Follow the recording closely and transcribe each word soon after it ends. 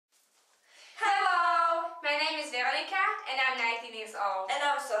is Veronika and I'm 19 years old. And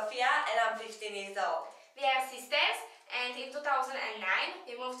I'm Sofia and I'm 15 years old. We are sisters and in 2009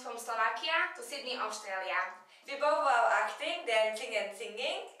 we moved from Slovakia to Sydney, Australia. We both love acting, dancing and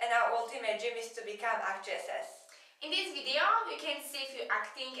singing, and our ultimate dream is to become actresses. In this video you can see a few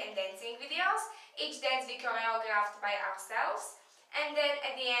acting and dancing videos. Each dance we choreographed by ourselves. And then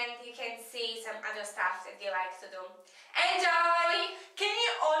at the end you can see some other stuff that we like to do. Enjoy! Can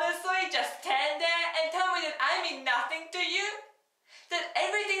you honestly just stand there and tell me that I mean nothing to you? That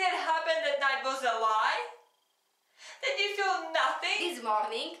everything that happened that night was a lie? That you feel nothing? This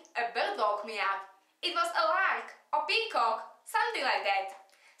morning a bird woke me up. It was a lark or peacock, something like that.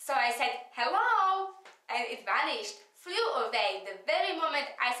 So I said hello and it vanished, flew away the very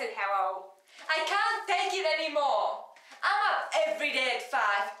moment I said hello. I can't take it anymore. I'm up every day at 5,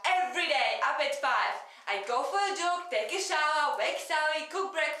 every day up at 5. I go for a jog, take a shower, wake Sally,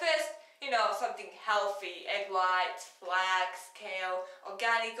 cook breakfast. You know, something healthy, egg whites, flax, kale,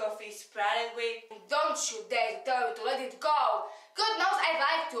 organic coffee, sprouted wheat. Don't you dare tell to let it go. God knows I'd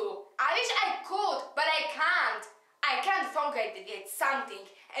like to. I wish I could, but I can't. I can't forget that it's something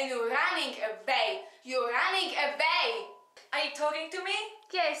and you're running away. You're running away. Are you talking to me?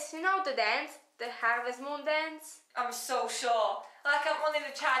 Yes, you know the dance, the Harvest Moon dance. I'm so sure. Like I'm only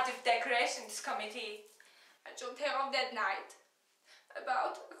in charge of decorations committee. I jumped here on that night.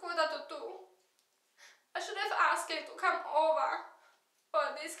 About 1:45. I should have asked her to come over.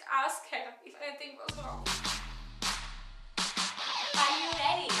 Or at least ask her if anything was wrong. Are you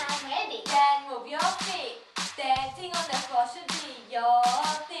ready? I'm ready. Then move your feet. Dancing on the floor should be your